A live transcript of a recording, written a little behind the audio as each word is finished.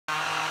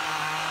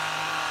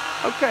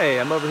Okay,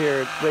 I'm over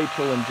here at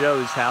Rachel and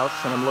Joe's house,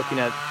 and I'm looking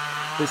at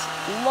this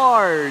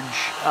large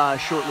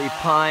shortleaf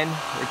pine.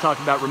 We're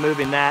talking about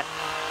removing that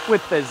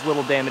with as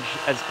little damage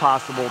as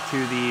possible to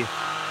the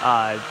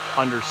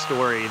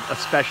understory,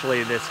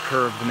 especially this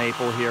curved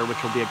maple here,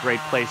 which will be a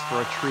great place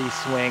for a tree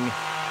swing.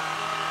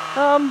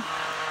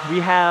 We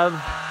have,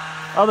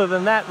 other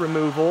than that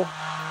removal,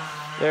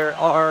 there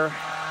are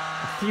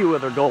a few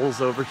other goals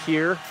over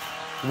here.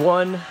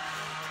 One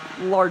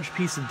large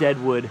piece of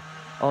dead wood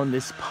on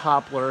this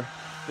poplar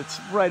that's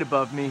right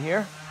above me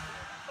here,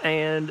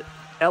 and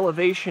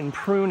elevation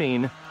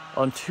pruning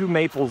on 2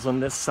 maples on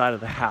this side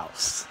of the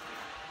house.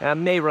 And I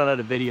may run out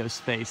of video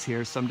space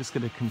here, so I'm just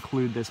going to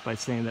conclude this by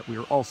saying that we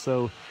are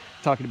also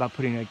talking about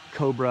putting a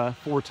Cobra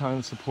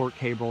 4-ton support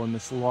cable in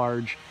this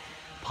large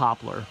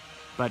poplar.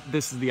 But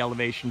this is the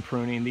elevation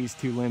pruning, these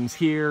 2 limbs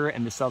here,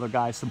 and this other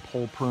guy, some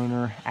pole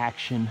pruner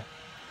action.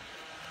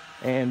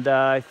 And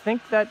I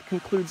think that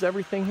concludes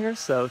everything here,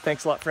 so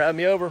thanks a lot for having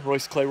me over.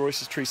 Royce Clay,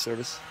 Royce's Tree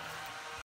Service.